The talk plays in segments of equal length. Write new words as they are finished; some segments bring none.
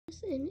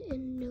and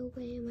in no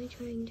way am I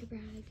trying to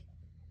brag.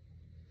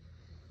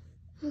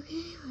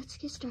 Okay, let's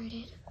get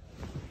started.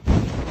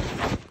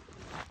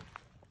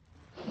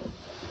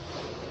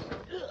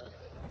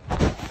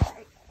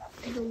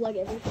 I don't lug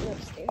everything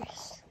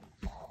upstairs.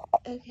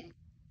 Okay.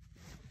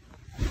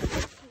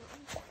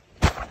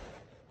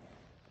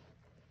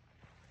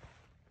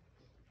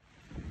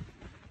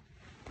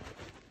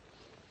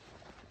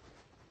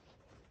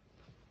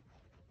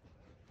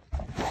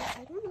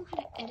 I don't know how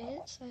to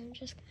edit, so I'm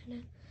just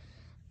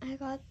I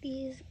got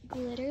these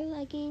glitter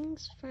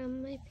leggings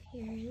from my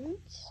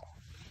parents,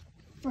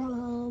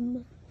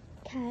 from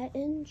Cat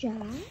and Jack.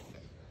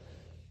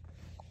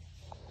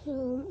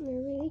 So they're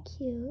really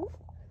cute.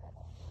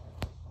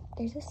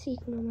 There's a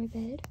sequin on my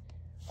bed.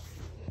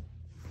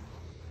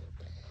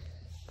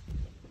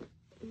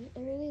 I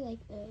really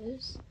like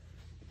those.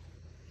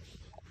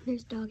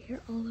 There's dog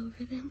hair all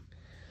over them.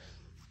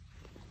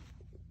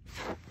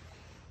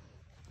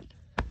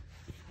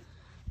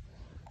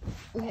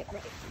 Right.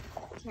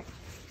 Sorry.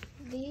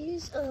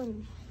 These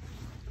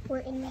were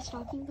in my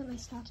stocking, but my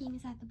stocking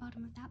is at the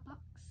bottom of that box.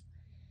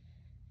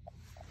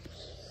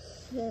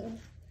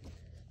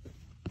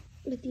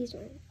 But these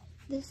are.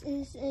 This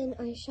is an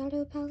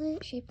eyeshadow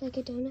palette shaped like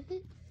a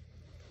donut.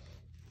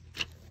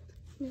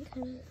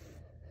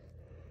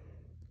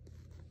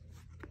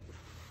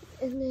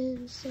 And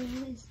then so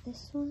is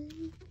this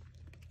one.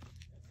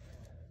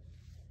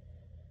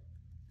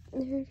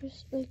 They're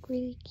just like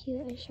really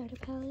cute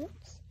eyeshadow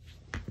palettes.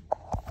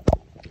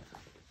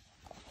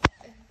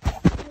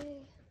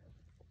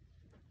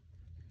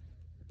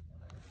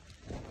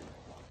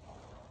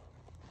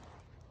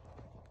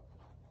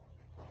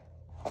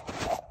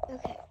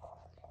 Okay,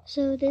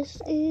 so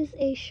this is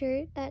a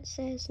shirt that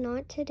says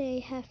 "Not Today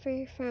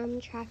Heifer"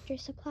 from Tractor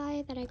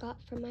Supply that I got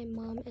from my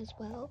mom as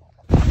well.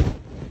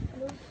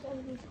 Most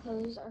of these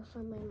clothes are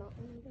from my mom,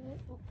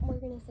 but we're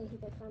gonna say who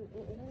they're from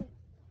anyway.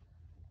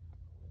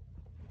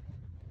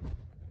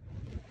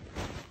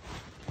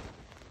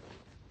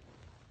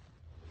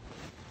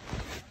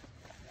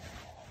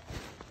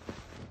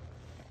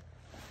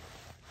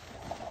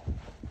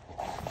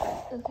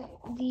 Okay,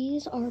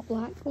 these are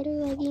black glitter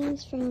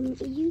leggings from,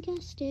 you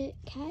guessed it,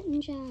 Cat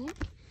and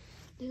Jack.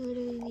 They're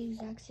literally the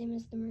exact same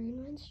as the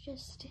maroon ones,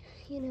 just,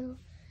 you know,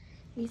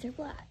 these are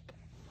black.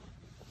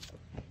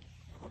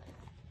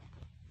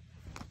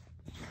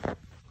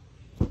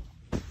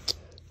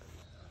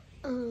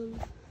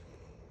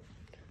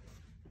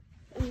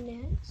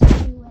 Next,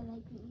 do I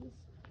like these?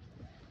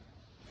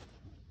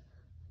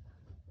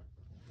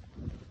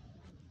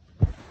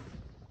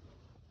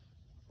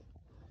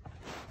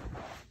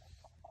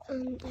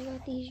 I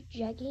got these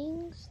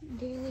jeggings.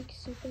 They're like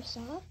super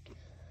soft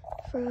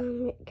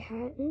from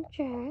Cat and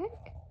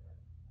Jack.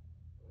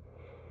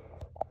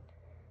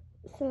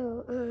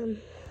 So,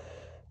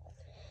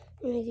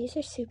 these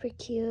are super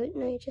cute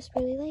and I just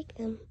really like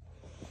them.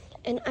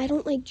 And I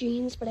don't like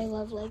jeans, but I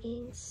love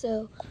leggings,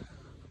 so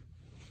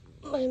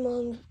my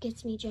mom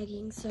gets me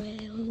jeggings so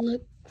I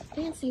look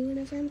fancy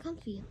whenever I'm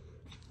comfy.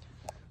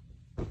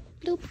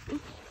 Nope.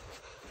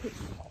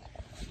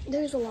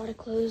 There's a lot of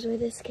clothes where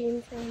this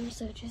came from,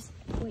 so just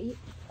wait.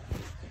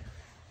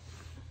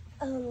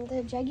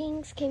 The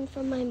jeggings came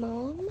from my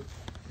mom,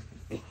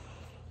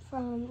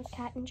 from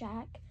Cat and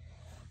Jack.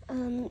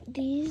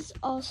 These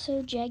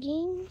also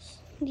jeggings.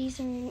 These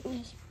aren't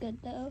as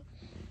good though.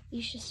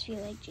 These just feel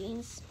like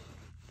jeans.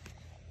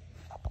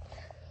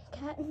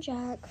 Cat and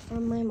Jack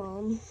from my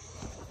mom.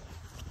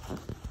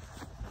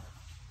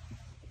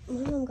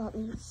 My mom got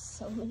me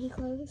so many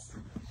clothes.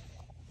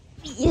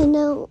 You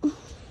know.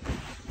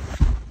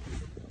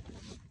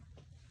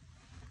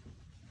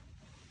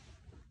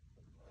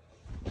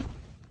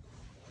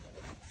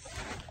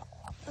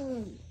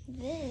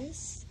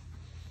 This,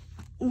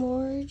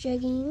 more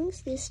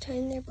jeggings. This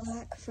time they're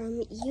black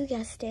from, you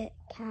guessed it,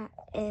 Cat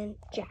and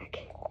Jack.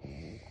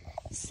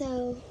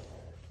 So,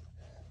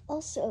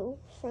 also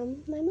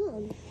from my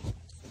mom.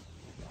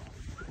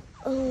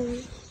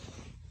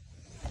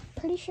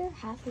 Pretty sure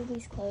half of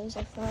these clothes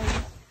are from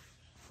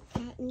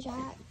Cat and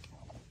Jack.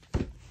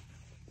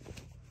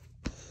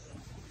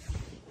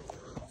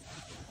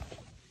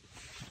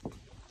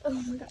 Oh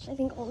my gosh, I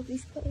think all of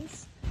these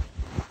clothes.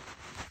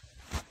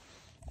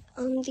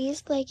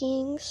 These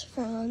leggings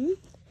from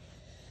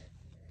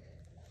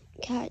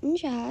Cat and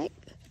Jack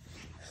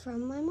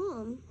from my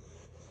mom.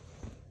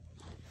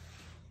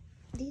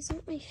 These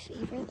aren't my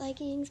favorite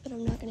leggings, but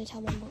I'm not going to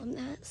tell my mom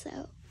that,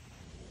 so.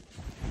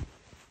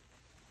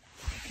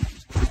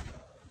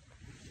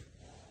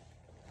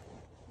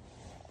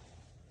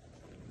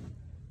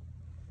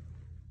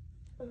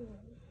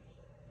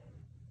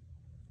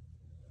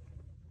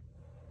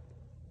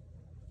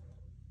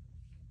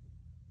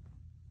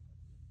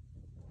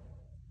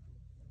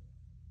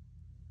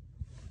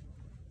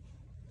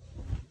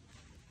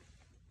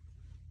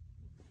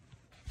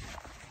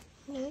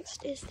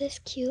 Next is this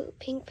cute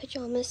pink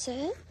pajama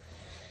set.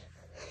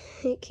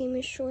 It came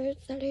with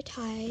shorts that are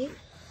tie.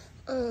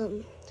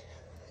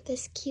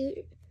 This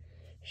cute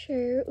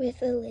shirt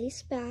with a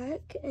lace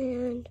back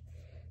and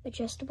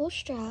adjustable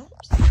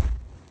straps.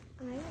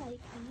 I like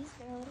these.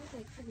 They're a little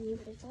big for me,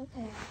 but it's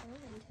okay. I'll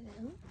grow into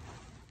them.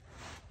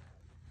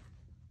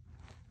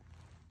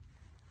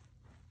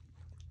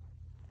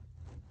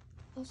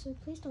 Also,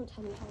 please don't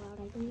tell me how loud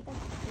I breathe. That's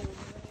terrible.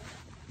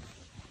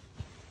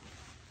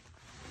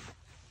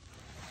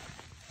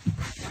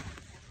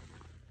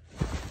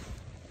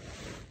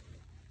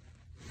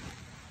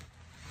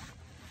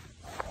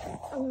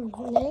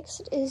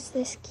 Next is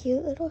this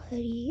cute little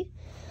hoodie.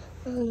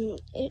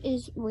 It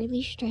is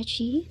really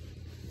stretchy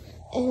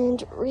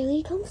and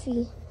really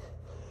comfy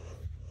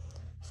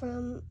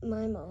from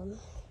my mom.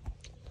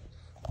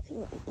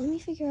 Let me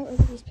figure out where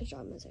these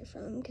pajamas are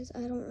from because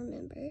I don't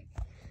remember.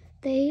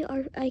 They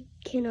are, I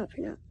cannot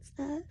pronounce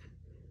that.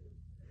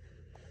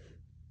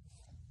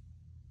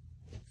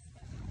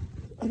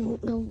 I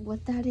don't know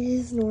what that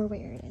is nor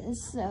where it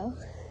is, so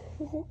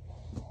if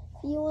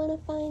you want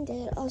to find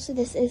it. Also,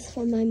 this is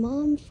from my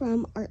mom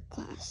from art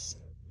class,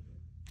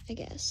 I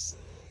guess.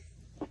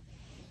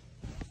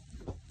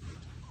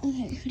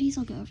 Okay, hoodies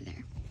will go over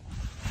there.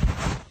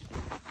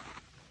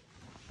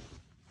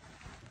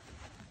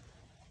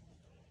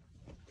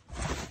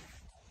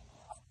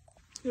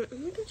 I'm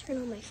gonna go turn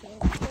on my fan.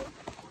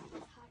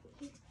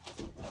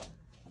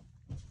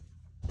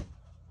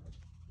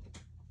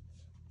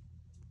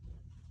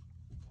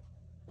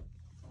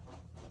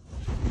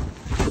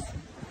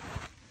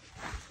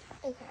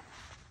 Okay.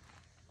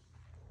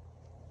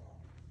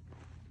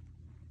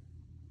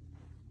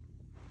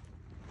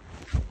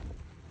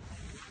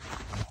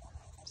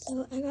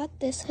 So I got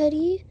this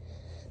hoodie.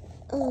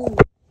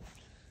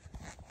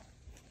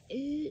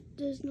 It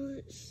does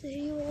not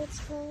say where it's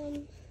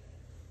from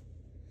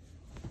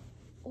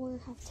or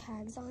have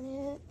tags on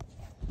it.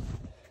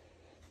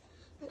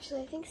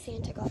 Actually, I think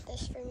Santa got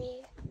this for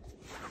me.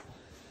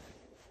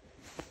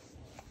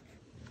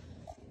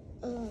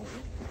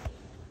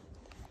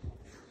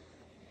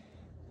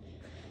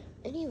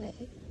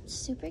 Anyway,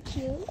 super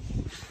cute.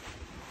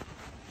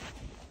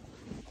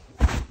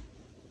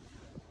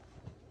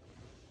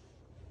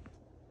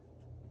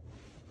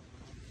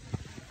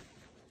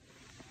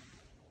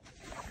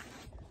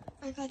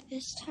 I got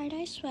this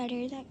tie-dye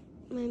sweater that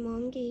my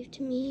mom gave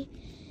to me.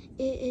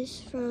 It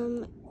is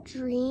from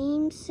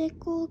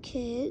Dreamsicle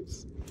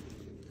Kids.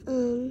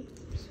 So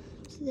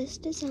this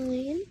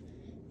design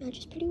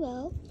matches pretty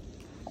well.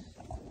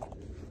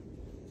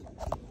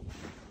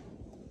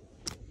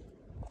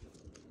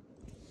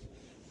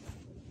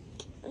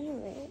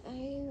 Anyway, I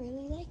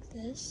really like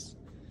this.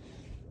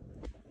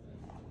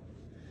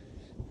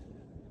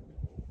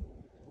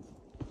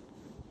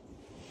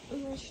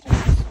 I'm gonna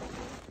start this one.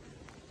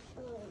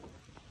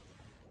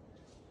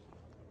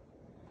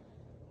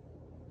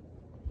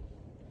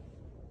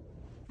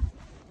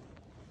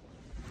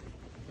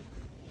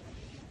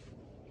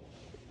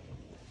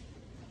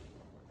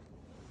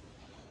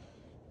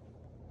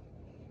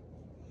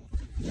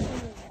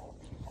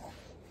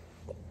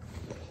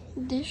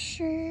 This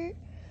shirt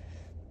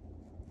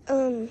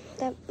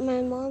that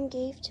my mom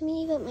gave to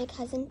me that my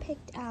cousin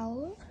picked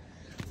out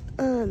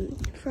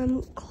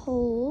from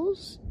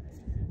Kohl's.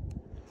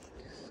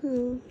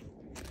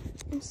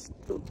 It's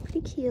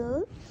pretty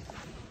cute.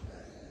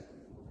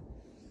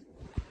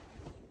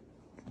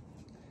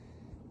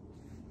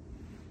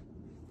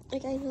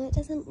 Like, I know it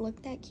doesn't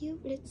look that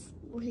cute, but it's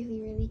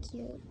really, really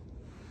cute.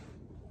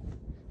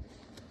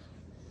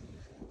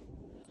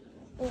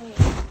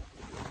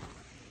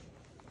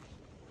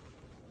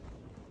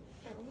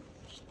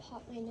 Just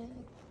pop my neck.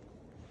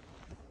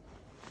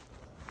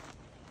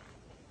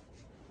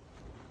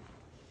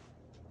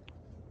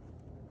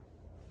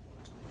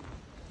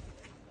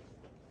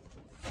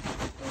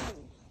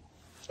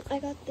 I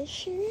got this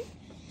shirt.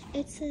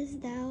 It says,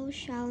 "Thou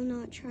shall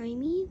not try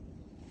me."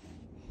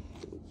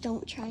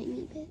 Don't try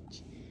me,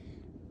 bitch.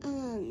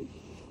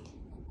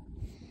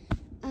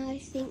 I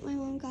think my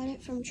mom got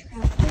it from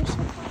Tractor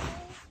Supply.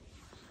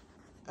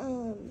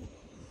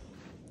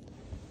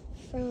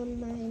 From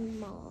my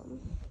mom.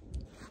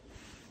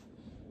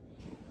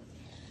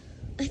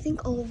 I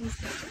think all of these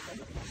things are from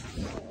my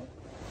mom, so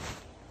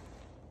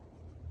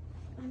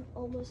I'm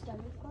almost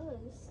done with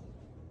clothes.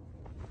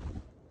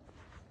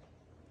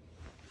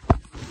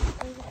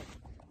 Okay.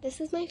 This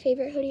is my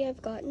favorite hoodie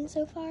I've gotten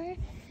so far.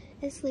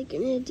 It's like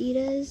an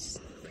Adidas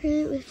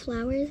print with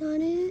flowers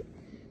on it.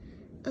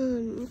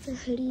 It's a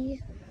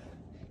hoodie.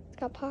 It's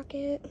got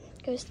pocket,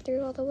 goes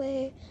through all the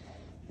way,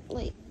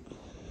 like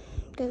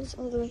goes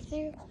all the way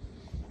through.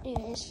 And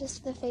it's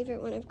just the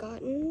favorite one I've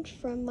gotten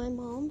from my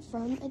mom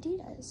from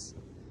Adidas.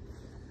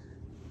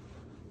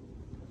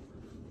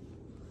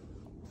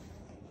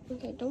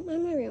 Okay, don't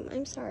mind my room.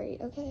 I'm sorry,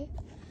 okay?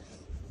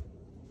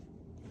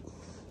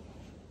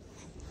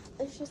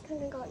 It's just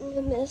kind of gotten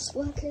a mess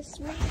while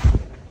Christmas.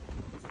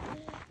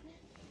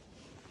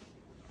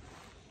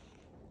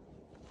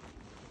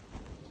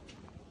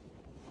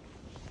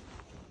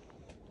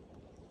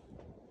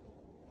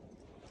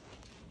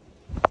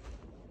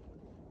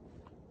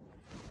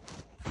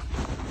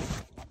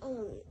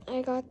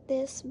 I got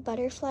this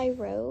butterfly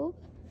robe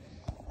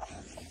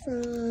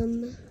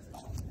from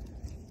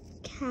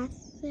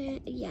Kath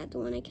yeah, the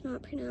one I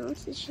cannot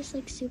pronounce. It's just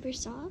like super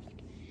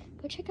soft.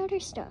 Go check out her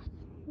stuff.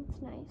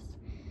 It's nice.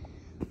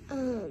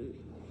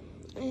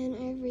 And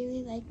I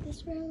really like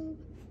this robe.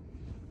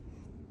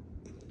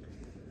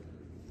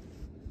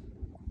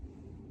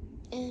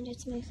 And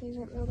it's my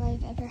favorite robe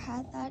I've ever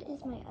had. That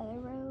is my other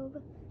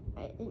robe.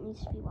 It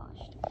needs to be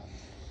washed.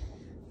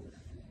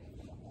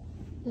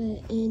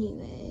 But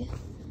anyway,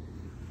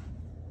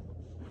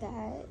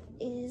 that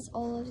is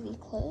all of the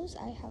clothes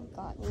I have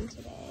gotten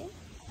today.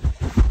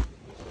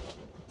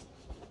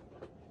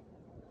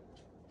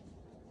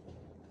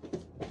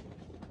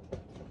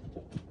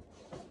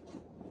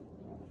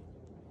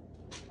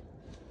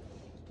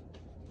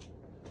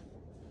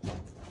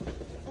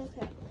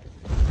 Okay,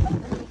 I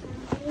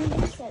have a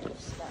new set of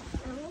stuff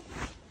now.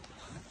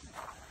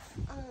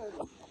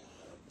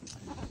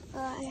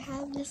 I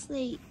have this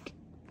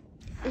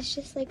it's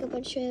just like a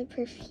bunch of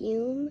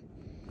perfume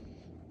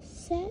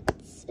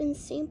sets and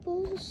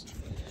samples,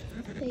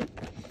 like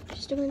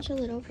just a bunch of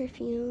little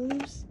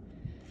perfumes.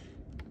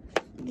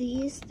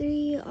 These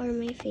 3 are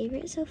my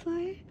favorite so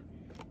far.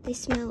 They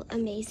smell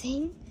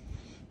amazing.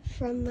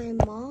 From my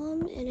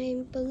mom, and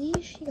I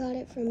believe she got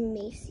it from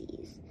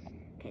Macy's,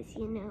 because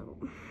you know.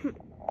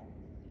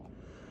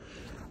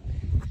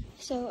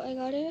 So I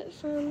got it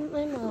from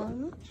my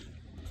mom.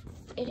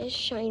 It is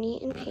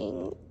shiny and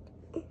pink.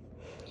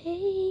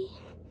 Hey.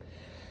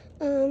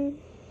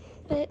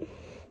 But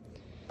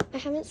I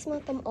haven't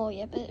smelled them all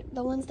yet, but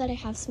the ones that I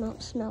have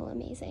smelled smell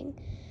amazing.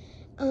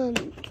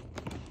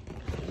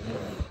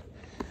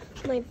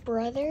 My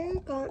brother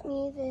got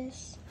me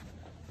this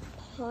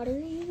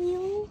pottery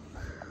wheel,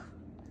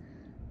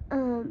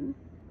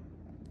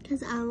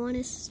 because I want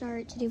to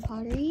start to do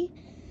pottery.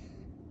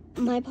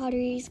 My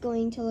pottery is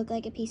going to look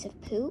like a piece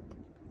of poop,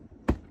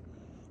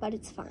 but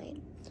it's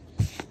fine.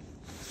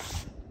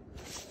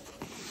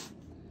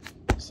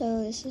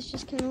 So this is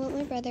just kind of what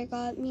my brother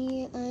got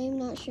me. I'm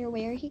not sure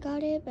where he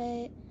got it,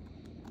 but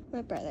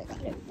my brother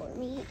got it for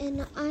me,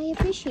 and I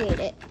appreciate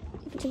it.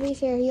 To be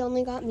fair, he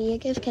only got me a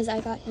gift because I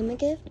got him a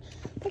gift,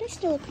 but I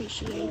still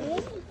appreciate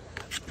it.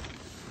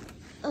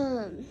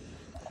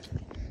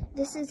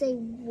 This is a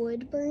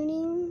wood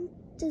burning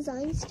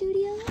design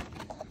studio.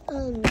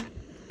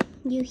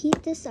 You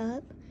heat this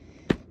up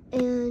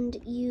and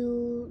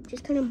you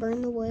just kind of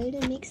burn the wood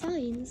and make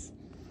signs.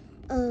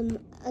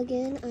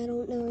 Again, I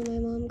don't know where my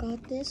mom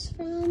got this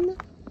from,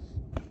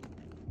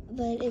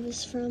 but it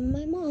was from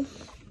my mom.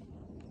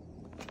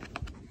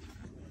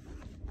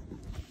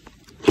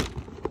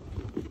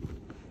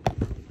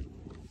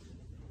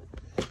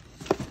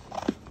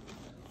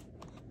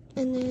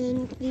 And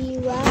then the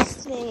last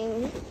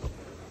thing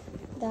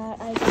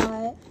that I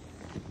got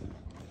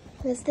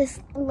was this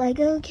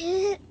Lego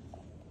kit,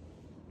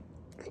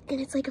 and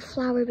it's like a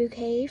flower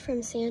bouquet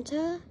from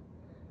Santa,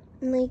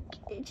 and like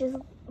it just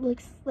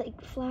looks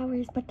like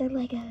flowers, but they're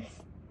Legos.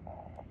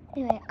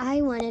 Anyway,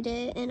 I wanted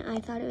it, and I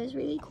thought it was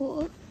really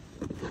cool.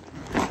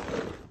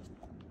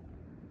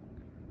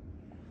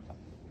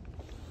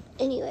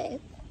 Anyway,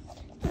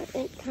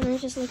 it kind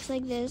of just looks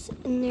like this,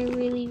 and they're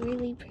really,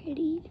 really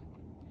pretty.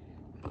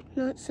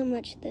 Not so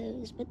much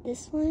those, but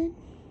this one,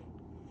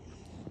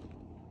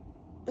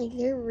 like,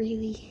 they're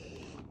really...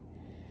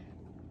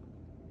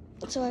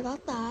 So I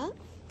got that.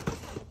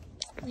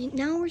 Right,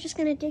 now we're just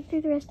gonna dig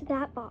through the rest of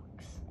that box.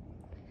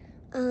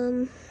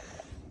 Ooh,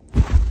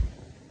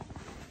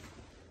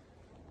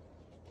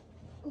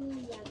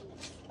 yeah,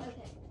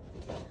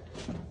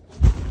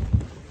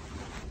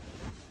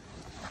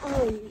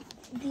 okay.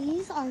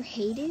 These are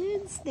Hey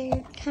Dudes.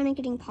 They're kind of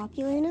getting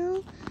popular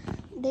now.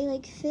 They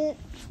like fit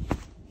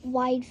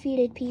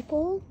wide-feeted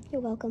people.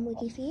 You're welcome,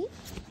 Wiki Feet.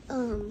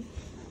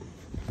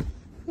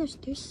 There's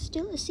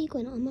still a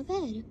sequin on my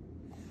bed.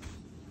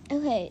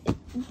 Okay,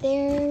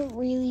 they're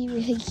really,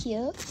 really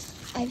cute.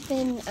 I've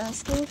been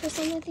asking for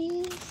some of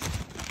these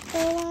for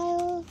a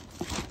while,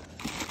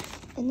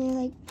 and they're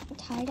like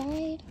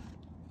tie-dyed,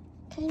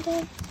 kind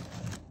of.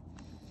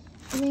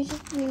 And they're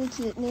just really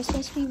cute, and they're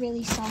supposed to be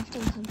really soft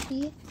and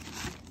comfy.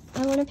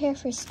 I want a pair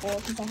for school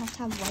because I have to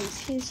have white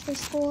shoes for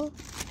school.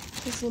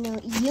 Because, you know,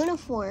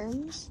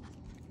 uniforms.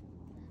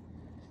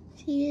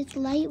 See, it's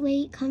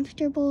lightweight,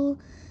 comfortable,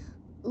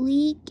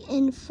 leak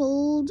and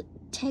fold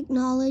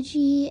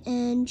technology,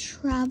 and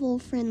travel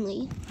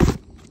friendly.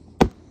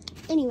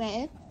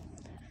 Anyway,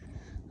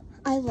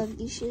 I love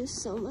these shoes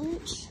so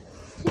much.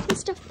 I can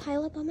stuff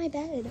pile up on my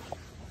bed.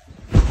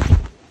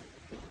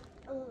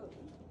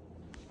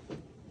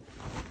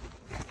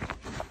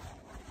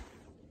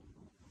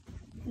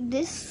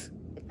 This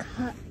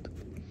cup,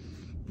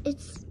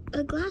 it's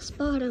a glass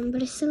bottom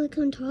but a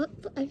silicone top.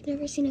 I've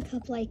never seen a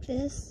cup like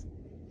this,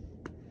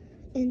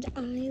 and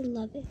I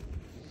love it.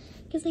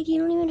 Because, like, you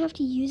don't even have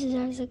to use it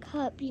as a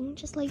cup. You can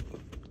just, like,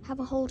 have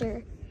a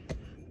holder.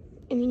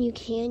 I mean, you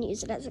can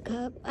use it as a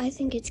cup. I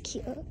think it's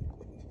cute.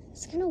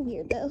 It's kind of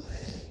weird, though.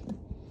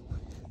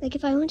 Like,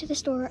 if I went to the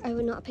store, I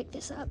would not pick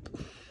this up.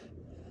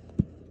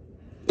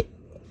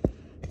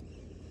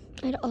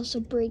 I'd also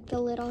break the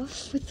lid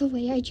off with the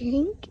way I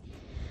drink.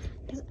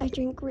 Because I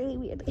drink really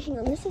weirdly. Hang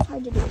on, this is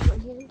hard to do with one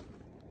hand.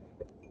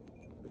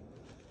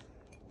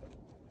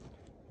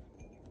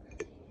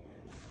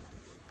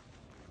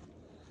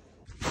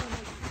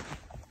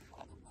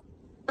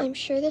 I'm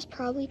sure this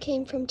probably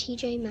came from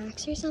TJ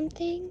Maxx or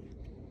something.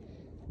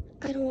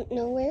 I don't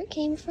know where it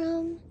came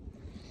from.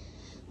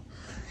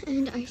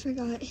 And I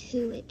forgot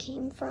who it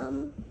came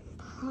from.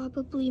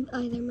 Probably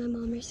either my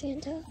mom or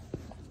Santa.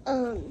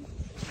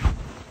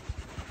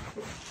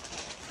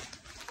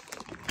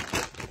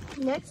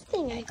 Next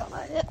thing I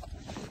got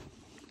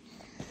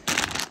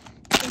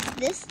is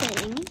this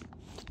thing.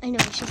 I know,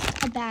 it's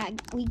just a bag.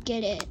 We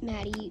get it,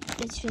 Maddie.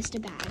 It's just a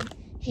bag.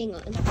 Hang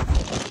on.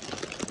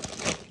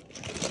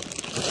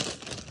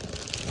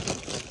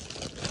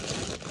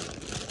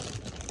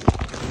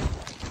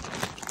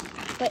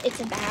 But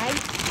it's a bag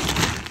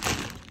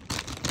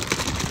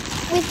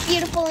with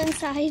beautiful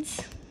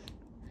insides.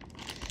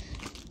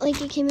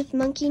 Like, it came with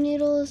monkey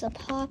noodles, a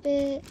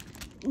Pop-It.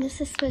 This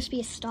is supposed to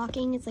be a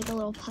stocking. It's like a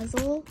little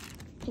puzzle.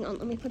 Hang on,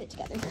 let me put it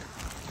together.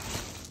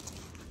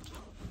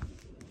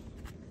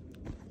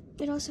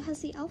 It also has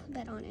the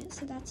alphabet on it,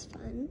 so that's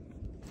fun.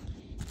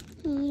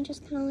 And you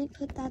just kind of like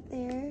put that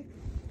there.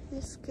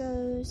 This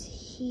goes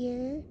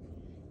here,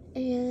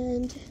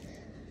 and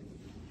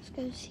this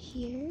goes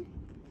here.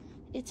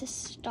 It's a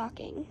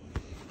stocking.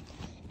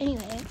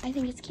 Anyway, I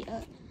think it's cute.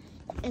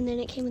 And then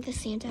it came with a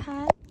Santa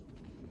hat.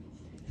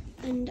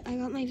 And I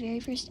got my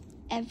very first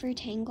ever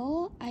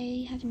Tangle.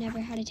 I have never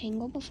had a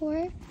Tangle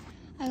before.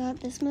 I got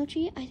this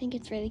mochi. I think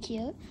it's really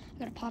cute. I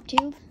got a pop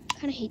tube. I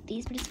kind of hate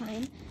these, but it's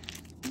fine.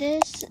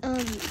 This,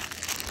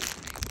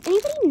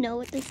 anybody know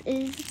what this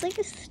is? It's like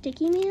a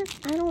sticky man.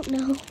 I don't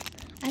know.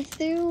 I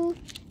threw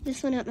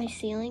this one at my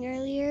ceiling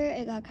earlier.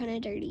 It got kind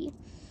of dirty.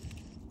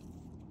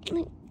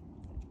 Like,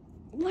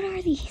 what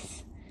are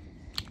these?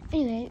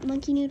 Anyway,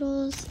 monkey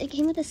noodles. It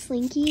came with a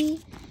Slinky,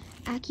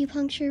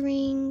 acupuncture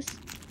rings.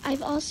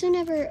 I've also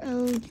never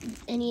owned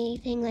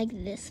anything like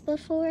this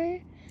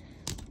before.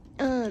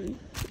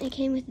 It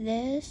came with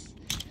this.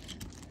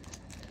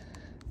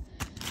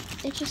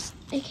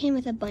 It came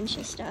with a bunch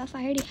of stuff.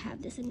 I already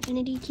have this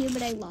infinity cube,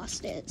 but I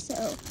lost it. So,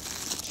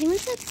 it came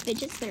with a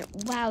fidget spinner.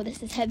 Wow,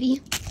 this is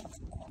heavy.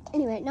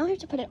 Anyway, now I have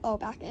to put it all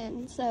back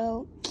in.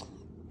 So,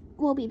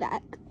 we'll be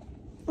back.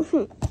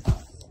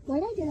 Why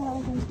did I do that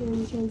like I was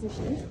doing the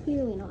transition? It's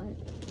clearly not.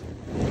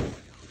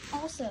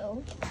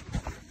 Also,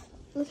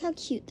 look how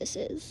cute this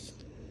is.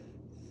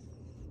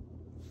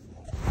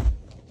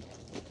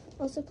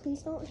 Also,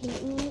 please don't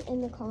hate me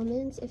in the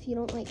comments if you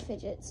don't like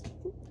fidgets.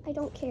 I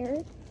don't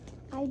care.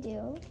 I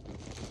do.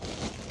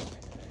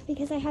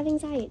 Because I have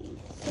anxiety.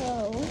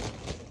 So,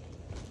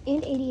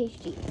 and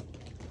ADHD.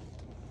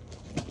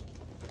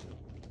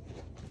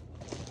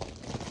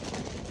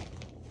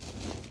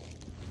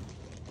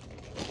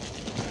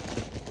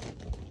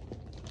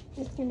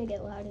 It's gonna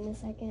get loud in a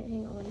second.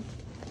 Hang on.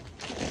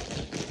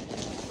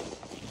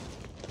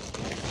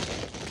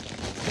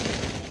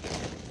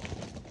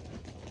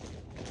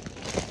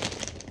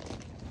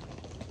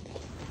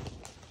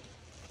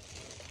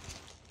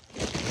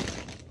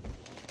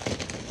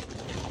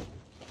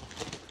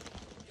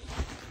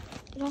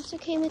 It also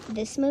came with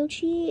this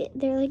mochi.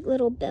 They're like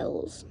little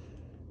bells.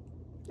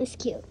 It's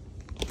cute.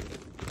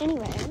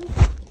 Anyway.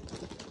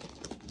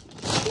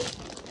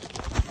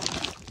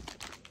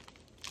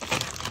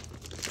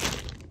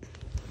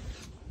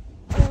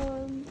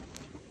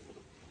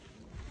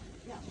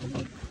 Yeah,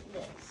 what is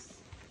this?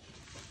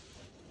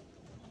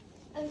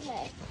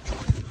 Okay.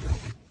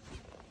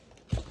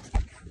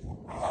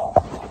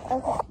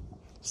 Okay.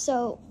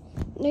 So,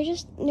 they're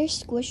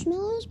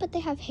squishmallows, but they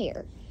have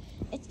hair.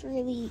 It's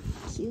really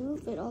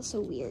cute, but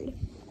also weird.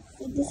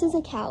 Like, this is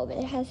a cow, but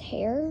it has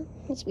hair.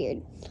 It's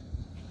weird.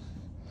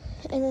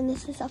 And then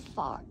this is a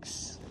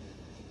fox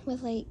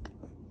with, like,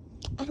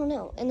 I don't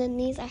know. And then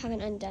these I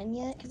haven't undone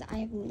yet because I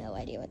have no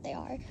idea what they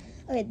are.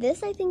 Okay,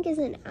 this I think is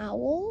an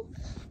owl.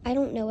 I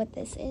don't know what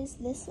this is.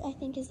 This I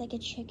think is like a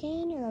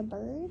chicken or a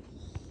bird.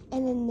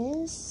 And then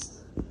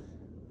this,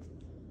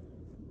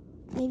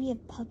 maybe a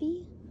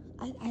puppy?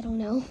 I don't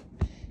know.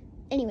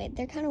 Anyway,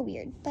 they're kind of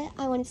weird, but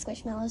I wanted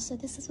squishmallows, so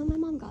this is what my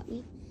mom got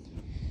me.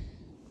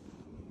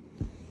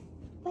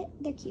 But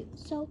they're cute,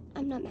 so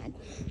I'm not mad.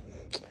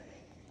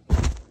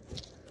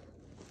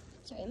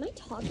 Sorry, am I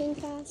talking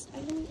fast? I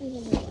didn't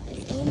even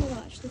realize. Oh my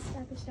gosh, this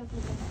stack of stuff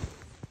is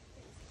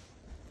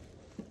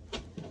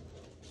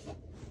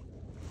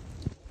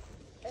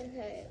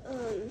okay,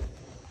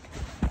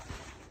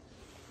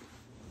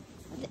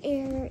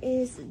 there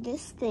is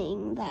this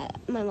thing that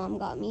my mom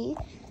got me.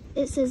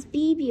 It says,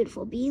 be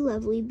beautiful, be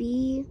lovely,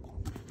 be,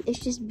 it's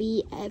just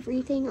be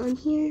everything on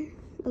here.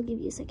 I'll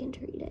give you a second to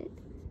read it.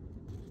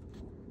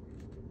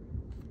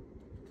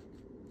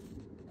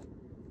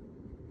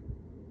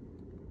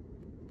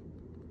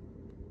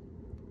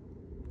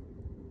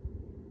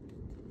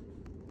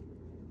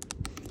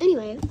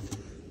 Anyway,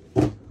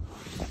 that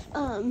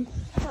was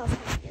kind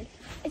of weird.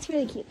 It's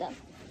really cute though.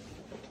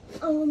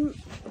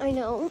 I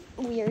know,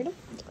 weird.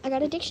 I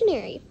got a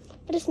dictionary,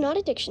 but it's not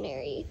a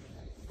dictionary.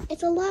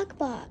 It's a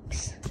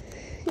lockbox.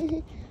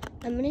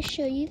 I'm gonna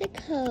show you the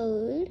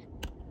code.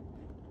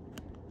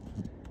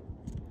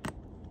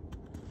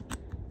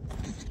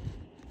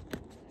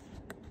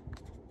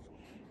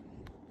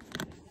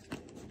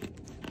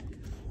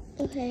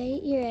 Ugh.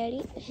 Okay, you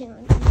ready? Hang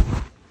on.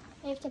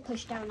 I have to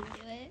push down to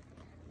do it.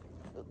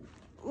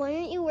 Why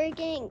aren't you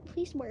working?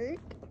 Please work.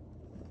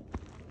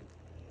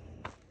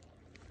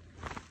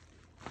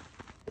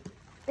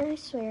 And I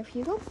swear, if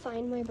you don't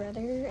find my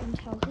brother and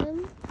tell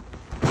him,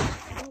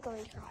 I'm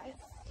going to cry.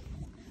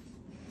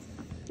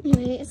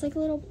 Anyway, it's like a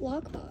little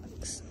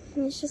lockbox.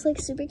 And it's just like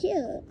super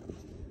cute.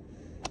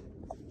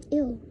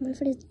 Ew, my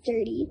foot is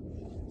dirty.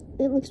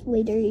 It looks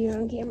way dirtier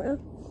on camera.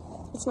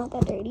 It's not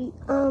that dirty.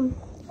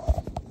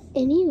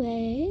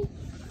 Anyway.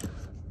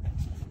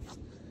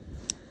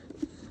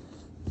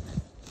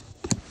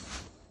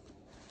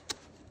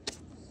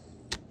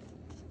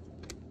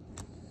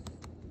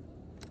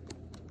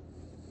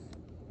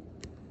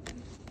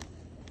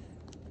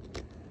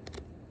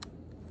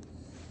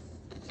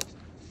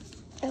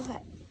 Okay.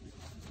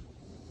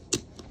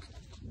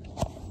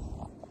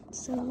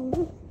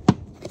 So,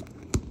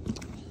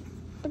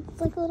 it's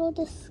like a little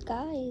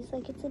disguise,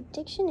 like it's a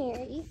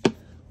dictionary,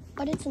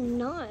 but it's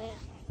not.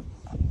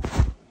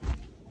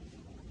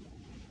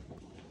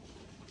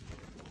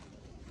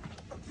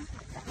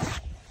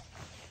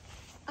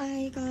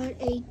 I got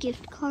a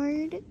gift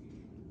card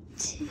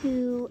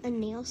to a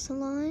nail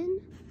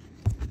salon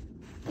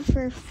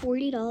for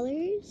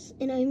 $40,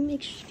 and I'm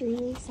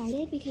extremely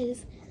excited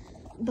because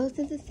both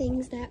of the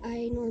things that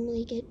I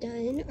normally get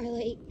done are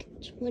like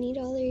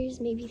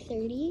 $20, maybe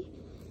 $30.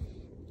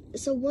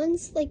 So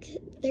one's like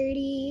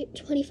 $30,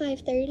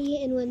 $25,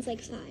 $30, and one's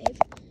like $5.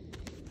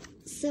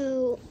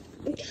 So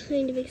I'm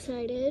kind of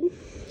excited.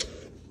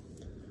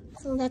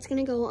 So that's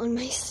gonna go on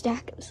my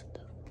stack of stuff.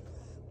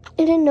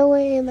 And in no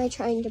way am I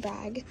trying to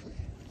brag.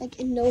 Like,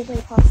 in no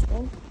way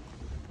possible.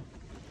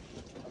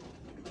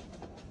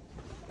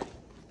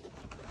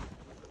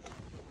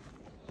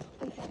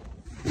 Okay.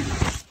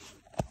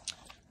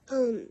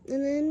 And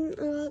then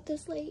I got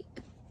this, like,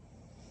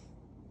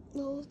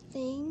 little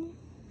thing.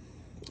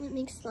 It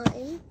makes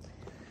slime.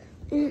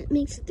 And it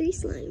makes 3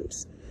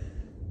 slimes.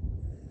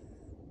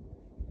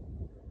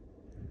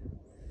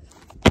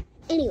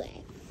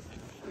 Anyway.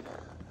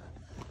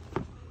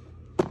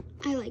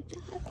 I like that.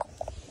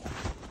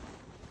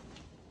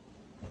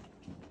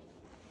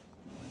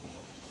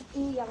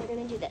 Yeah, we're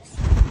gonna do this.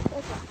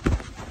 Okay.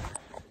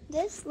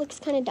 This looks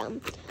kind of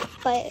dumb,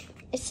 but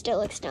it still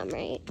looks dumb,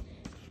 right?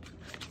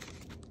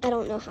 I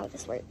don't know how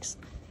this works.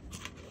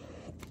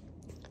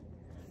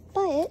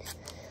 But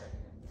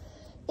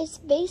it's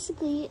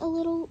basically a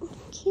little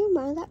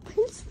camera that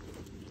prints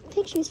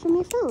pictures from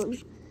your phone.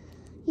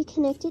 You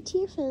connect it to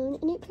your phone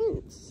and it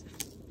prints.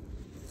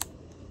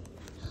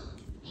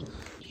 Hang on.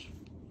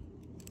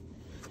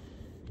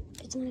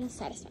 It's not as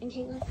satisfying.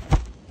 Hang on.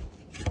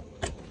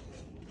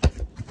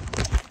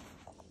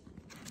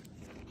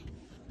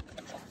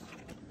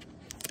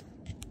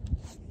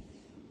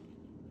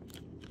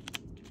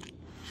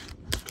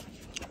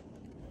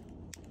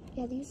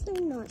 Yeah, these are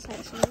not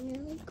satisfying.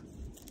 They're like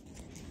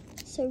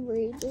so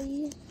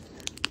rudely.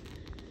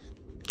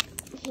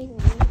 Hang on.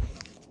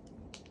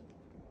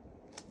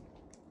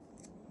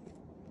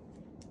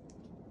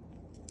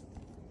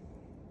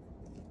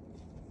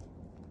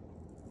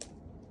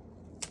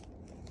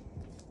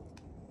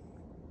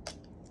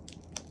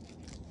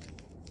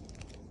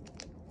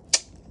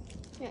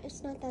 Yeah,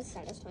 it's not that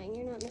satisfying.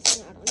 You're not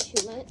missing out on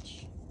too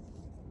much.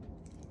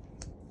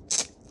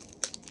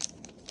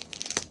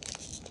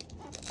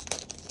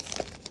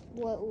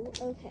 Whoa,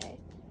 okay.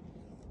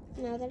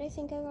 Now that I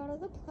think I got all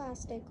the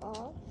plastic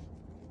off,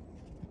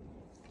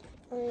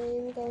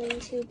 I'm going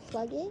to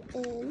plug it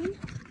in.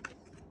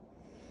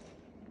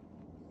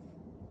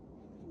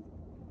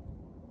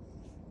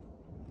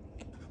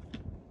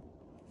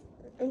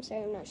 I'm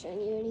sorry, I'm not showing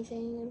you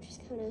anything. I'm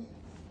just kind of...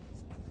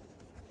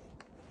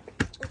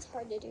 It's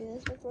hard to do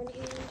this with one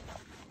hand.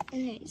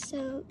 Okay,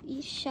 so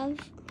you shove...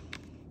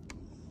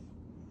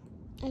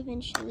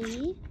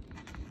 Eventually...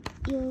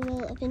 You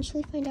will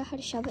eventually find out how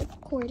to shove a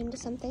cord into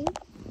something.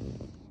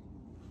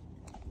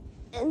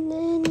 And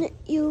then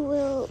you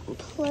will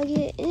plug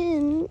it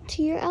in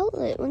to your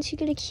outlet once you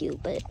get a cube,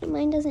 but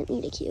mine doesn't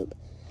need a cube.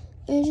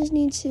 I just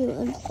need to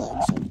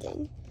unplug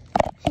something.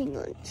 Hang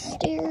on,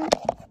 stare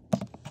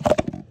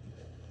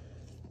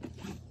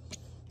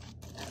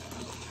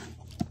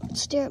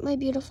at my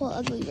beautiful,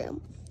 ugly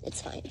room.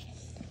 It's fine.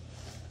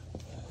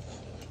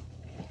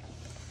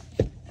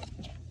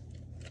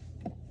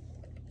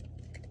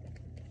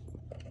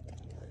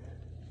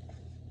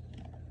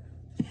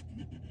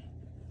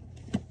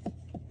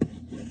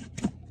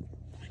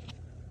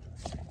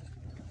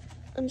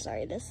 I'm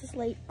sorry, this is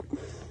like...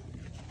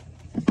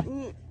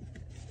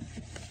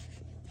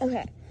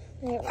 Okay,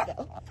 there we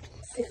go.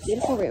 It's a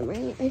beautiful room,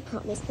 right? I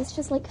promise, this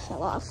just like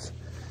fell off.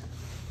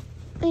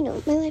 I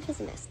know, my life is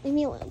a mess. Leave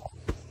me alone.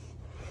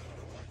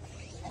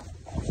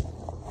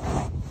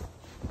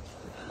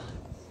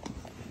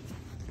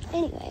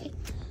 Anyway,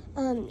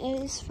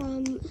 it is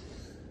from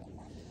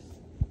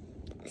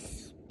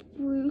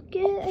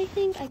Spruket, I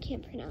think. I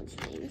can't pronounce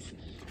things.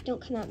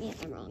 Don't come at me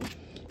if I'm wrong.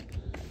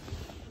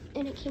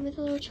 And it came with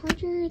a little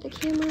charger, the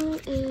camera,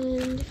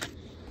 and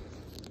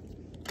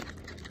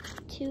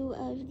 2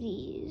 of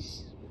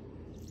these.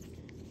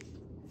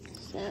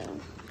 So,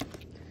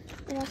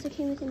 it also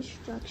came with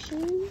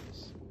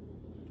instructions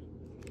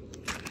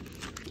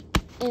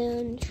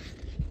and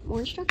more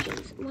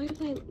instructions. Why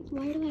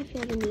do I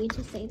feel the need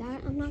to say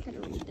that? I'm not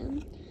gonna read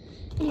them.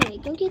 Anyway,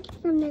 go get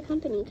them from their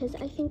company because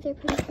I think they're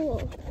pretty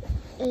cool.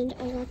 And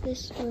I got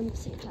this from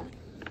Santa.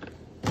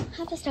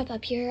 Half the stuff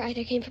up here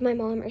either came from my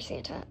mom or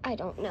Santa. I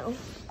don't know.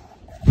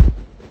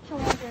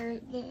 However,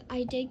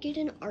 I did get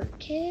an art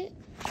kit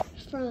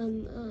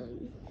from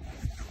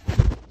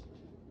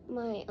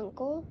my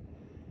uncle.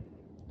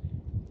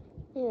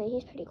 Anyway,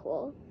 he's pretty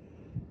cool.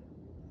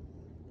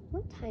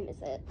 What time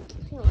is it?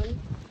 Hang on. It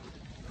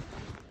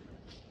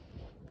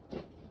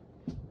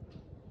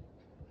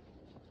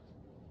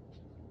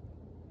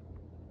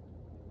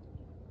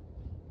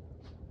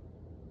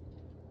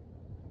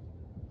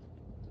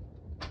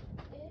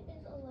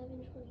is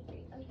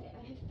 11:23. Okay,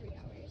 I have 3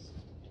 hours.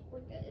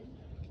 We're good.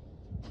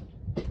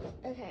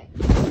 Okay.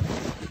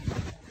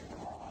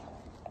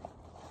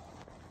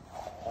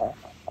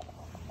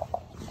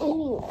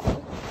 Anyway,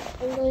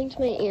 I'm going to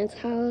my aunt's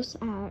house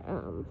at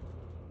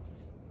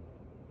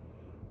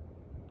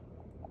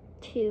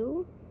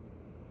 2.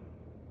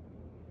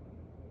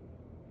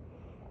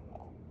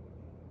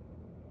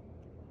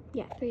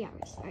 Yeah, 3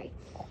 hours. Sorry,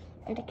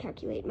 I had to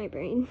calculate my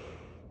brain.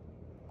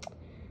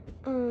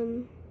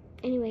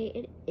 Anyway,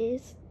 it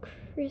is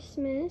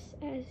Christmas.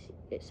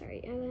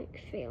 Sorry, I like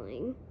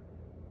failing.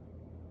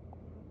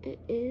 It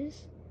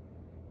is,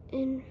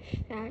 in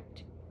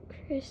fact,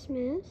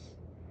 Christmas.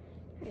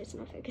 It's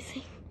not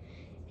focusing.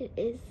 It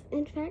is,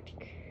 in fact,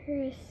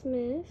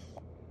 Christmas.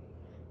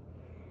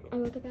 I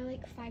woke up at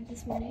like 5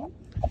 this morning.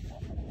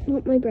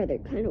 Well, my brother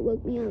kind of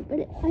woke me up, but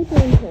I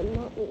blamed him,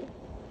 not me.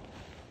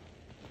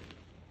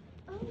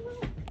 Oh,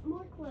 look,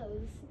 more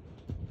clothes.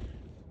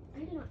 I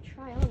did not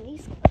try on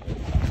these clothes.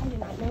 I did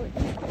not know what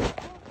these clothes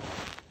are.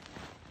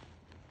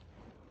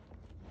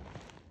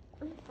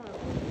 I'm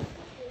following.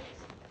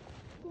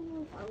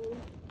 I'm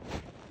following.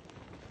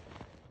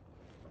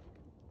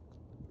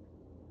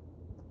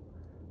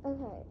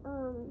 Okay,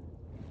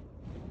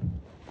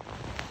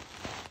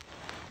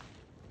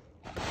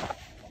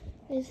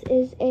 this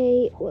is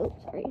a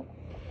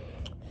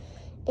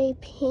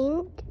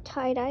pink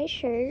tie-dye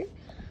shirt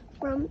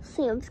from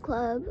Sam's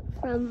Club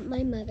from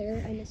my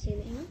mother, I'm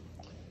assuming,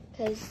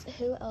 because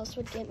who else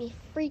would get me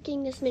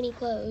freaking this many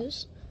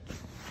clothes?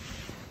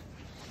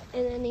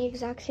 And then the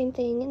exact same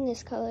thing in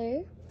this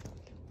color.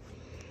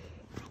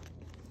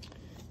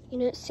 You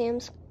know,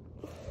 Sam's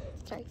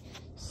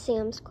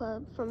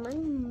Club from my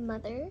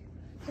mother,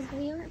 because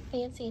we aren't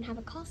fancy and have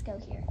a Costco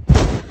here.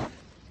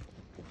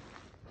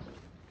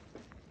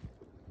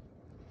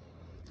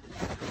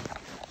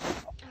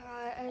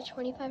 A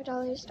 $25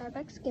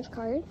 Starbucks gift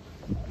card.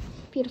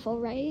 Beautiful,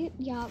 right?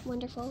 Yeah,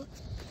 wonderful.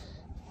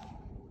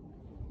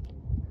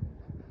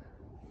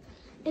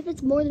 If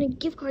it's more than a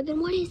gift card, then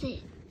what is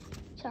it?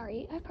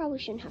 Sorry, I probably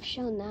shouldn't have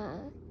shown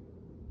that.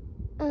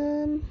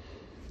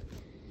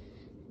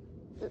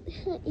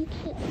 You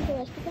can't see the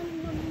rest of the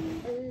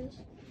numbers.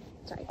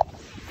 Sorry.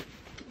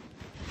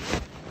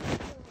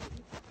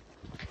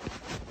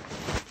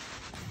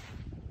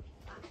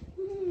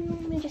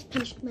 I just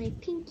pinched my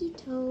pinky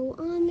toe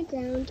on the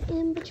ground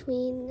in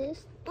between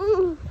this.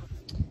 I'm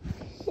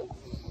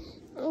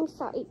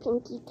sorry,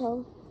 pinky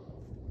toe.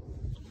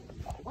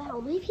 Wow,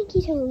 my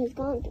pinky toe has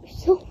gone through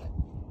so much.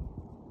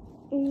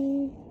 I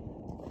need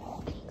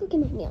to go get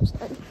my nails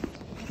done.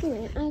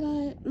 Anyway, I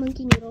got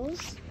monkey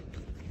noodles.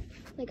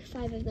 Like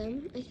 5 of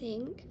them, I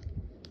think.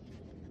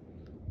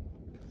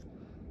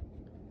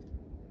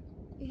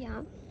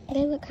 Yeah,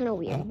 they look kind of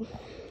weird.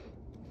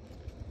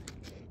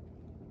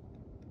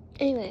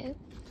 Anyway,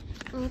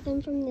 I got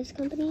them from this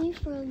company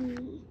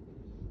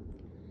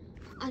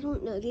I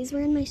don't know, these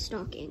were in my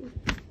stocking.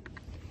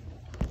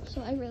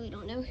 So I really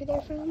don't know who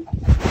they're from.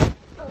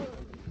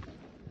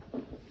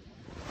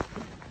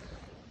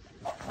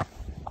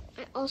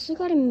 I also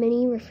got a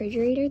mini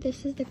refrigerator.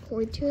 This is the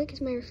cord to it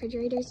because my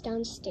refrigerator's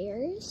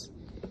downstairs.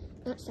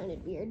 That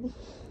sounded weird.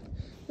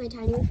 My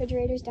tiny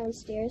refrigerator's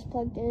downstairs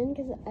plugged in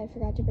because I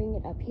forgot to bring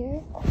it up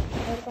here.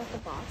 I got the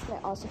box, but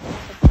I also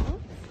forgot the box.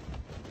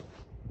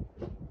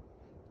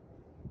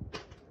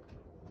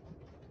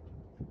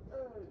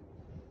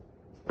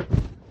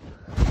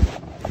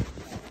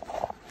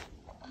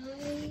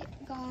 I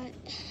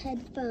got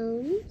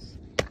headphones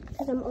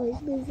because I'm always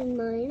losing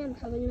mine. I'm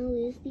probably gonna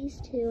lose these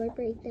too or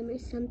break them or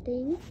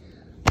something.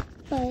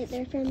 But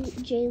they're from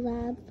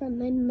JLab from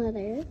my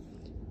mother.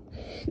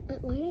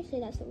 Why did I say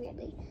that so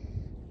weirdly?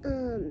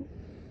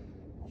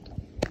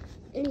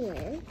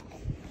 Anyway,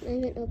 I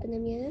haven't opened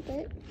them yet,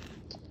 but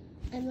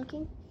I'm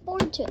looking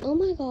forward to it. Oh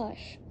my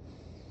gosh.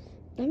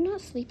 I'm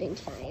not sleeping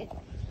tonight.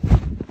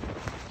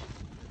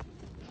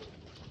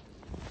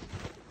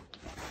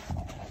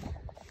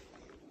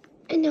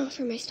 And now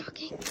for my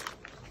stocking.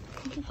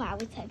 Wow,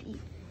 it's heavy.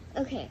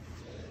 Okay.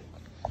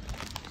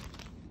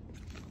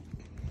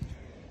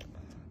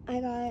 I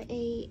got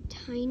a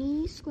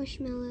tiny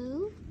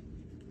Squishmallow.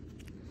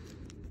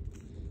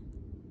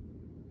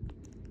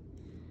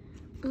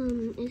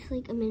 It's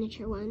like a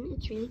miniature one.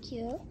 It's really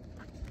cute.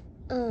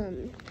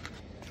 I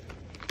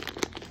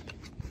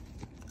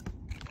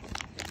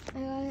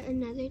got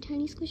another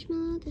tiny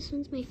Squishmallow. This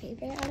one's my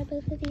favorite out of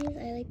both of these.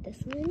 I like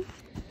this one.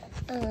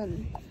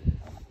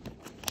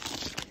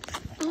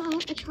 I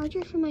got a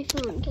charger for my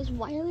phone because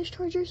wireless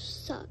chargers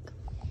suck.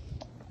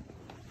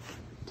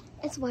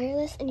 It's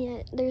wireless and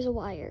yet there's a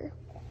wire.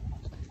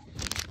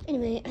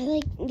 Anyway, I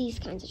like these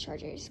kinds of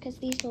chargers because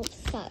these don't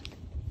suck.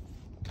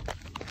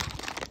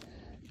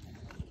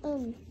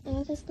 I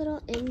got this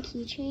little M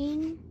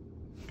keychain.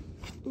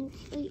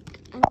 It's like,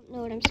 I don't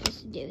know what I'm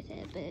supposed to do with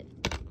it, but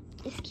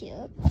it's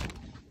cute.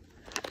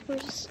 We're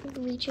just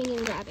reaching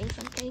and grabbing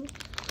something.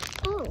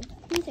 Oh,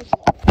 these are cute.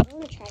 I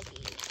want to try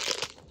these.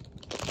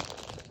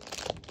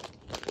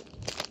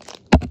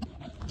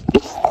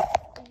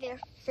 They're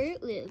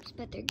Fruit Loops,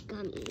 but they're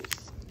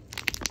gummies.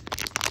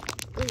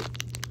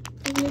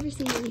 I've never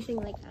seen anything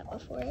like that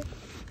before.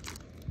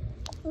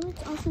 Oh,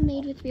 it's also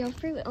made with real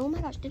fruit. Oh my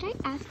gosh, did I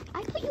ask?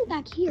 I put you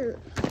back here.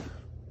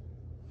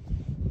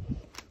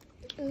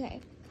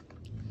 Okay.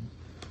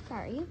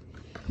 Sorry.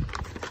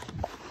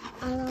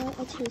 I got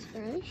a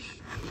toothbrush.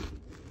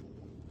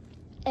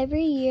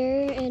 Every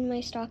year in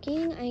my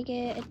stocking, I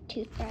get a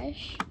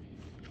toothbrush.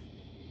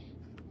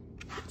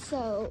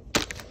 So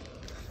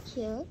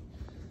cute.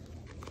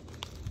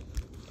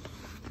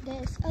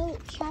 This, oh,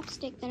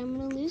 chapstick that I'm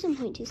gonna lose in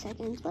 0.2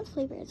 seconds. What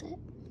flavor is it?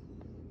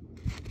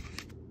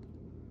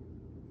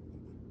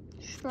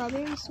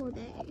 Strawberry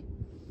sorbet.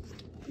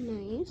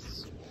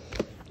 Nice.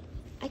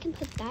 I can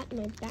put that in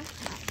my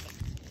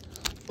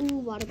backpack. Ooh,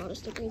 water bottle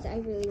stickers. I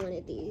really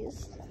wanted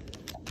these.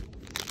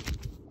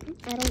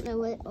 I don't know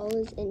what all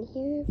is in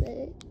here,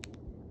 but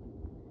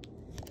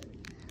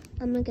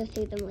I'm gonna go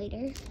through them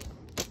later.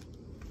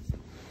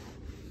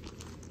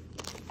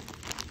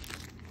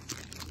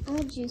 I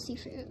have Juicy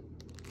Fruit.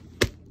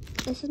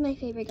 This is my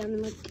favorite gum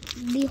in like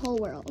the whole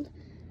world.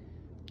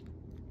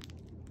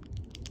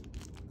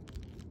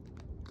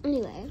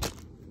 Anyway,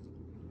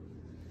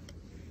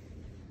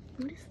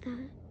 what is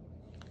that?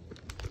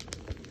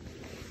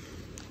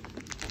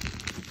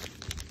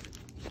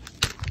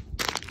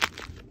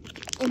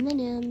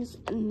 M&M's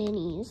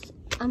minis.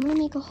 I'm gonna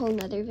make a whole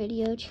nother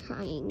video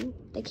trying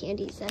the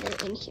candies that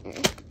are in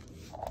here,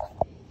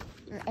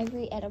 or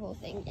every edible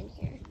thing in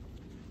here.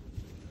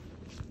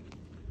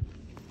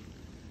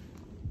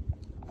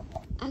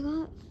 I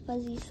got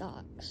fuzzy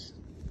socks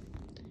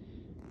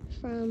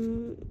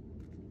from,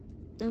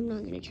 I'm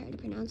not gonna try to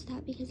pronounce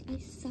that because I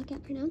suck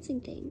at pronouncing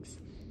things,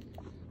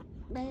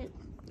 but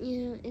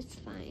you know, it's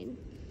fine.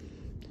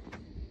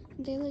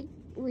 They're like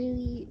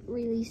really,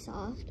 really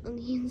soft on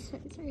the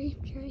inside. Sorry,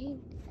 I'm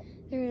trying.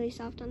 They're really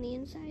soft on the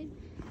inside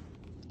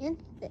and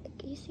thick.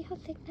 You see how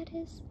thick that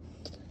is?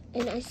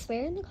 And I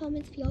swear in the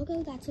comments, if y'all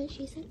go, that's what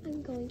she said,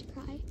 I'm going to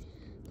cry.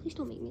 Please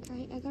don't make me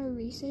cry. I got a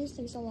Reese's.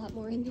 There's a lot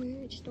more in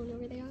there. I just don't know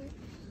where they are.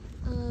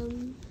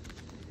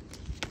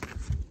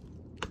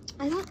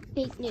 I got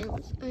fake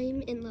nails.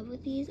 I'm in love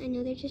with these. I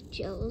know they're just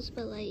gels,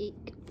 but like,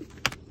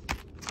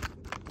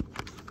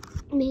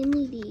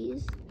 mainly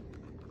these.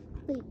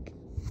 Like,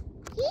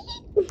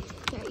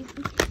 sorry.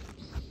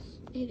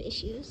 I have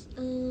issues.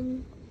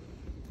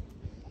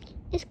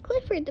 It's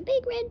Clifford, the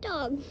big red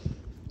dog.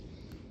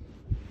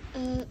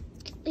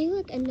 Hey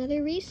look,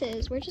 another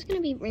Reese's. We're just gonna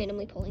be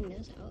randomly pulling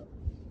those out.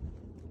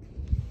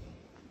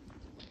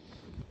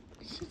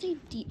 This is a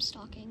deep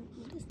stocking.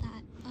 What is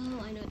that?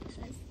 Oh, I know what this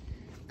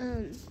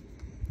is.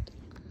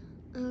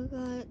 I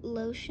got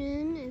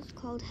lotion. It's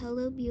called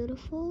Hello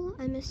Beautiful.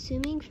 I'm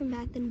assuming from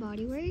Bath and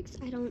Body Works.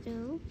 I don't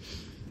know.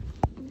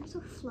 And there's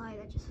a fly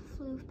that just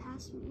flew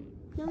past me.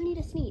 Now I need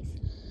to sneeze.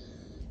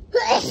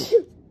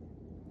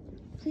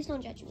 Please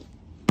don't judge me.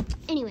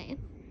 Anyway,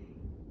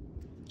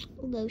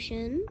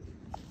 lotion.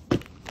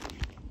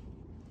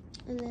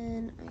 And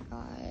then I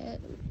got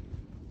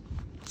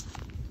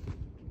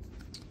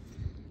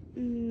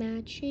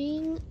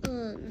matching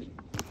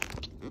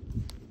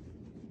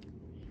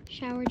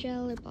shower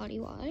gel or body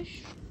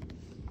wash.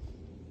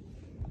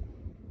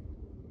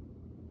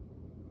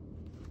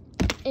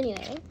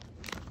 Anyway,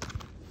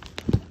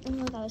 I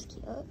thought that was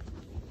cute.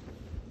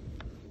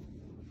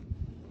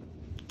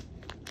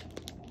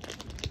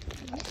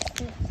 What's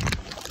this?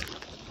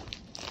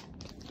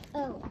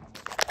 Oh.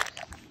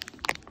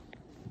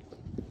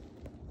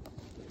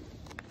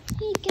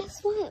 Hey,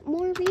 guess what?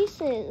 More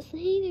Reese's.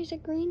 Hey, there's a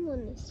green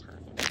one this time.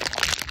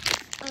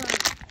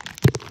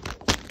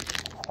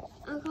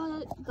 I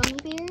got gummy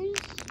bears.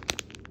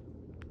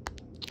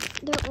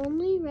 They're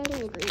only red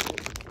and green.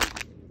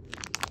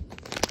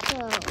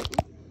 So,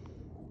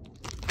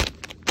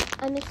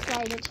 I'm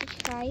excited to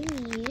try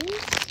these.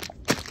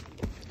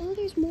 Oh,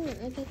 there's more.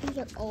 I bet these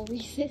are all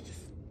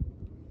Reese's.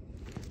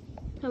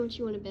 How much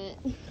you want to bet?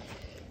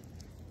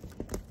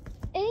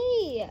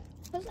 Hey!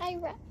 Was I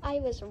right? I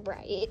was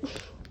right.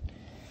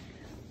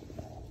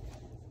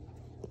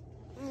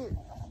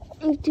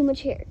 I have too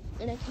much hair,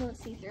 and I cannot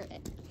see through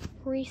it.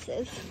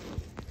 Reese's.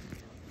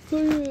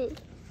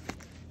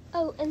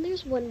 Oh, and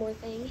there's one more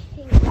thing.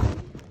 Hang on.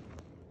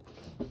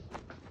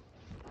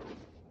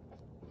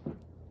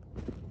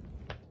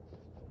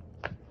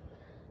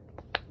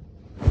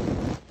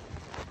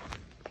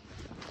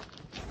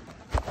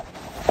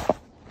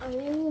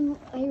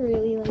 I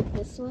really like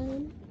this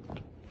one.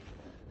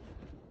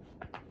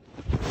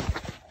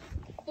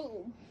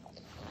 Boom.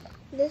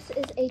 This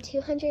is a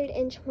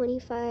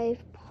 225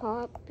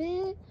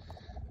 Pop-It.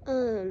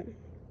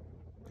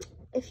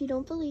 If you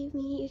don't believe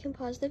me, you can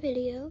pause the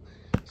video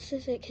so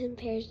that it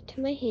compares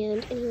to my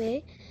hand.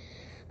 Anyway,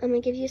 I'm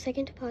gonna give you a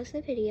second to pause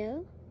the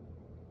video.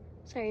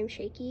 Sorry, I'm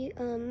shaky.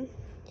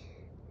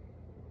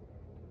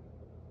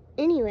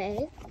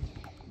 Anyway,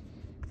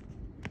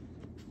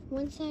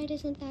 one side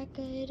isn't that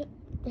good.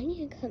 I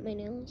need to cut my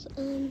nails.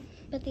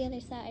 But the other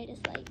side is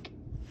like,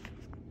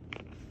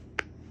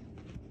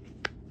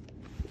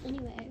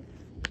 anyway.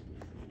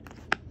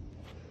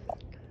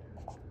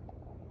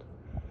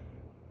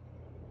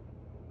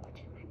 What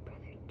did my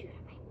brother do to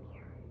my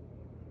mirror?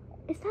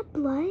 Is that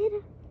blood?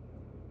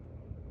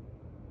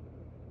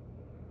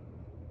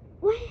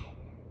 What?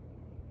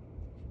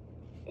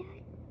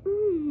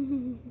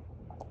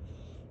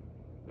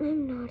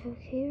 I'm not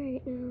okay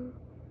right now.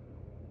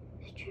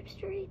 This drips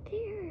right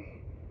there.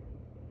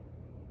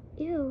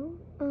 Ew.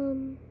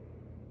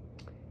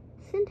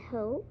 Send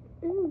help.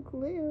 Ooh,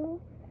 glue.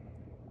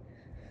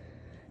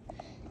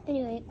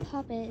 Anyway,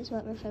 Pop-It is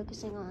what we're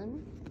focusing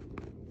on.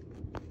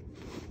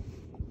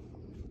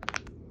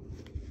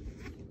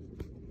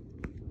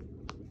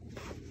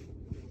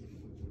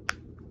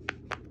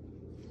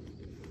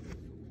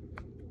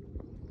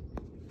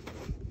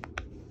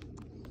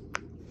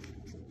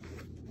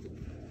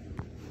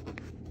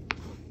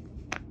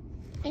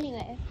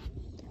 Anyway,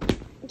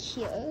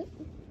 cute.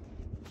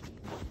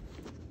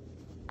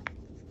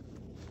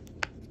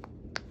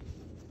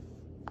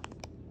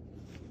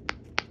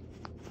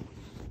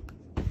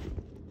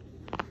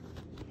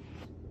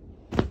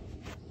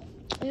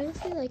 I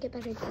honestly like it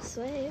better this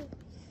way.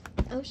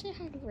 I wish I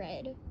had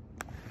red.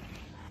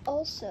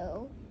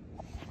 Also,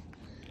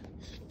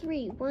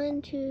 3,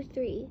 1, 2,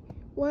 3,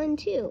 1,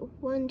 2,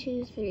 1,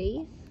 2,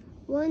 3,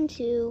 1,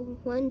 2,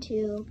 1,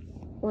 2,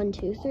 1,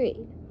 2,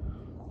 3.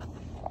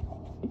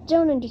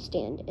 Don't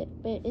understand it,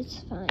 but it's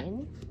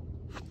fine.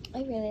 I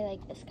really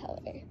like this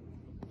color.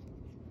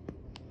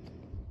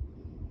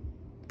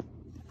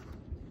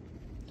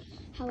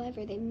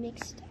 However, they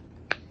mixed,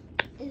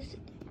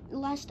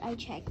 last I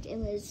checked, it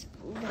was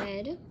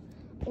red,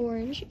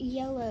 orange,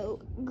 yellow,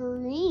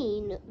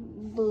 green,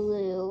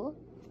 blue,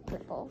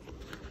 purple.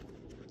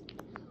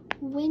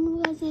 When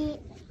was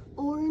it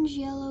orange,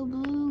 yellow,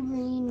 blue,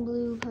 green,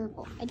 blue,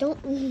 purple? I don't,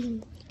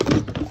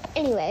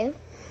 anyway.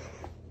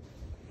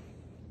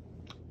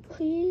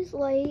 Please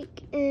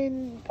like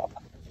and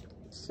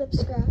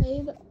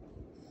subscribe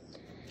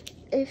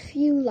if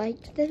you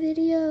liked the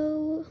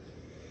video,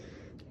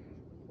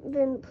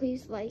 then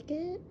please like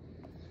it.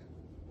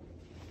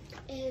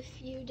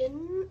 If you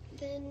didn't,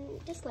 then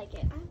dislike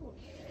it. I won't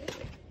care.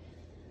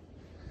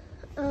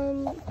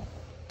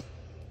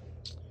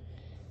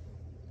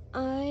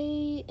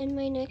 In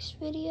my next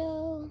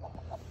video,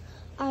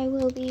 I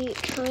will be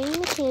trying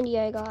the candy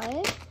I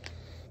got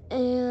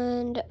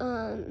and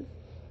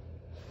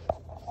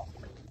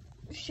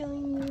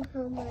showing you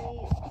how my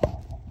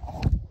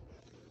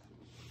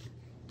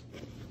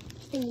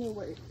thingy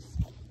works.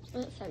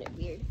 That sounded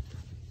weird.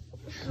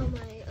 How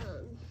my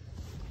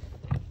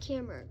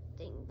camera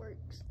thing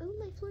works. Oh,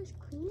 my floor's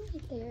clean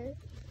right there.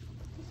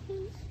 This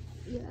is,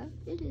 yeah,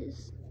 it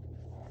is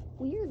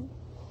weird.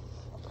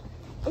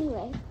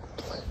 Anyway,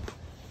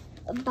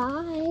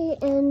 bye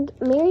and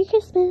Merry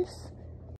Christmas.